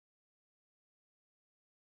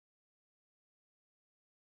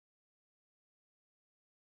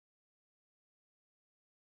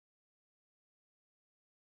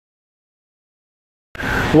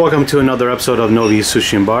Welcome to another episode of Novi's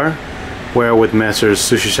Sushi and Bar. We're with Masters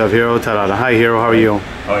Sushi Chef Hiroyuki Terada. Hi Hiro, how are you?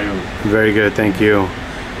 How are you? Very good, thank you.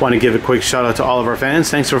 Want to give a quick shout out to all of our fans.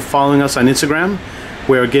 Thanks for following us on Instagram.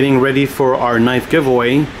 We're getting ready for our knife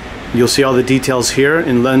giveaway. You'll see all the details here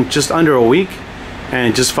in just under a week.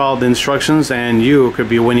 And just follow the instructions and you could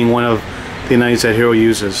be winning one of the knives that Hiro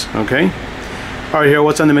uses, okay? Alright Hiro,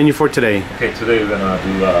 what's on the menu for today? Okay, today we're gonna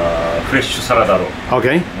do a fresh salad roll.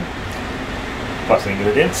 Okay. First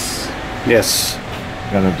ingredients. Yes.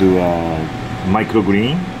 We're gonna do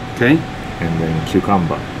microgreen. Okay. And then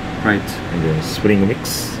cucumber. Right. And then spring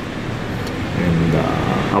mix. And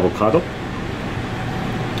avocado.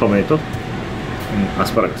 Tomato. And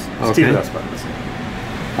asparagus. Okay. Steamed asparagus.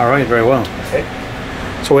 Alright, very well. Okay.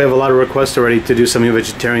 So we have a lot of requests already to do something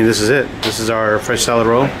vegetarian. This is it. This is our fresh salad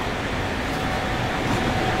roll.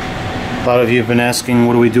 A lot of you have been asking,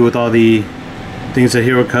 what do we do with all the things that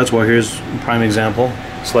Hiro cuts? Well, here's a prime example.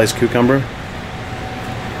 Sliced cucumber.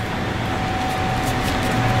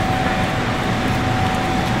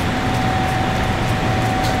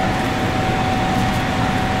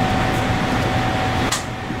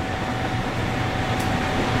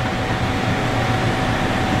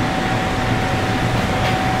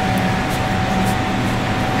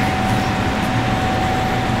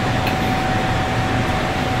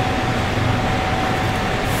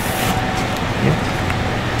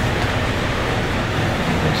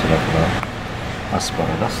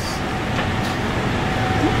 Asparagus.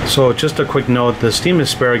 So just a quick note, the steamed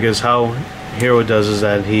asparagus, how Hiro does is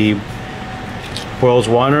that he boils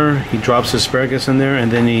water, he drops asparagus in there,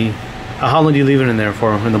 and then how long do you leave it in there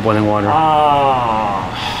for in the boiling water?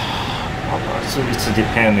 So it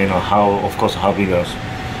depends, you know, how big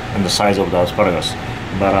and the size of the asparagus.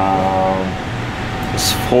 But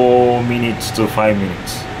it's 4 minutes to 5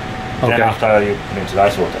 minutes. Okay. Then after you put into the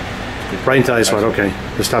ice water. Right into ice water, okay.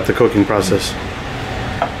 To stop the cooking process.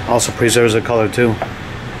 Also preserves the color too.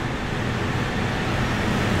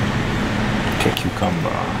 Okay,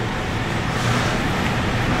 cucumber.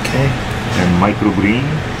 Okay, and microgreen.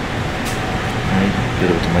 Right, a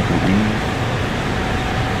bit of the microgreen.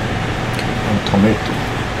 Okay, and tomato.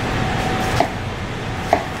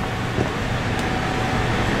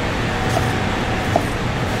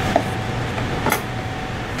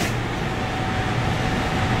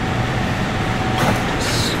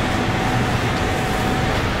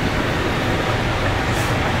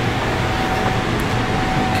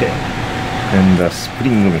 And the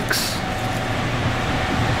spring mix.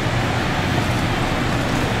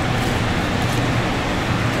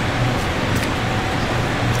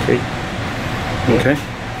 Okay. Okay.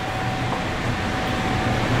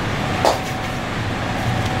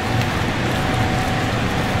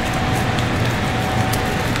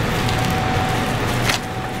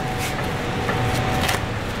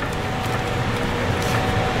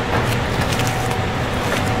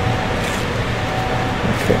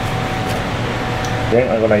 Then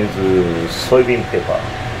I'm gonna use soybean paper.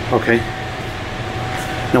 Okay.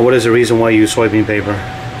 Now what is the reason why you use soybean paper?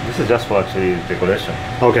 This is just for actually decoration.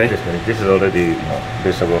 Okay. This is already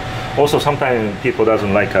vegetable. Also sometimes people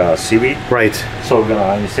doesn't like seaweed. Right. So we're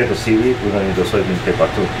gonna, instead of seaweed, we're gonna use the soybean paper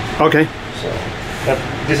too. Okay. So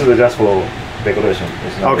this is just for decoration.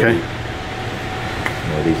 It's not okay. Really,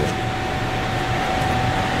 no reason.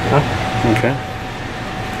 Huh? Okay.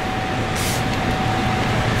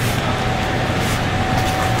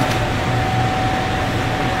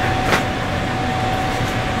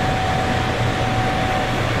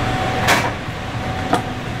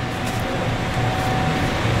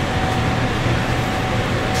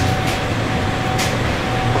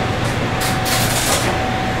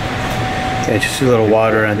 Yeah, just a little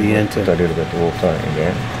water at the end to a little bit of water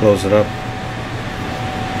again. Close it up.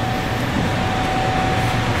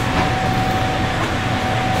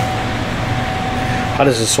 How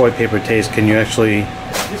does the soy paper taste? Can you actually...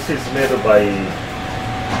 This is made by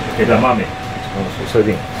edamame. It's also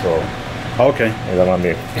soybean. So okay.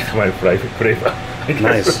 Edamame flavor.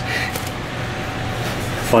 Nice.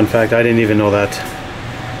 Fun fact, I didn't even know that.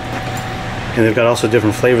 And they've got also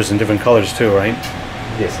different flavors and different colors too, right?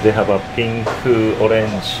 Yes, they have a pink,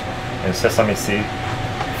 orange, and sesame seed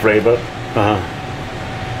flavor.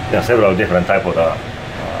 There are several different types of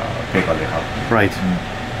paper they have. Right.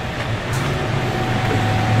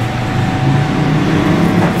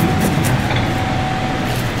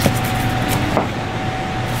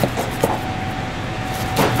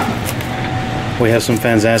 We have some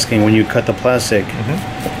fans asking, when you cut the plastic,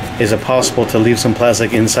 is it possible to leave some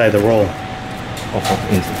plastic inside the roll?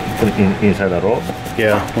 Inside the roll?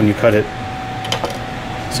 Yeah, when you cut it.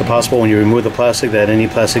 Is it possible when you remove the plastic that any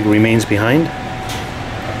plastic remains behind?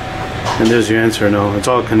 And there's your answer. No, it's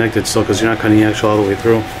all connected still because you're not cutting the actual all the way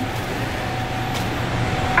through.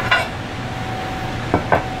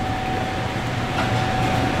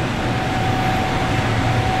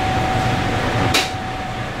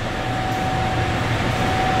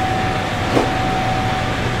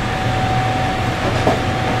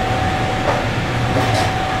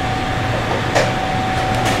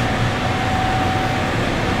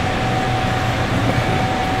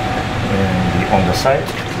 On the side,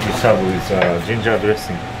 we serve with ginger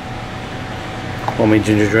dressing. Homemade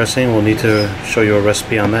ginger dressing. We'll need to show you a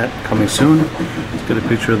recipe on that coming soon. Let's get a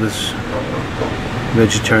picture of this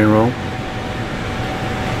vegetarian roll.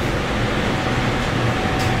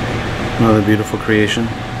 Another beautiful creation.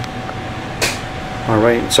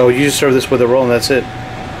 Alright, so you just serve this with a roll and that's it.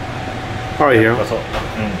 Alright, Hiro. That's all.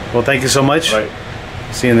 Well, thank you so much. Right.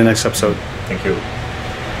 See you in the next episode. Thank you.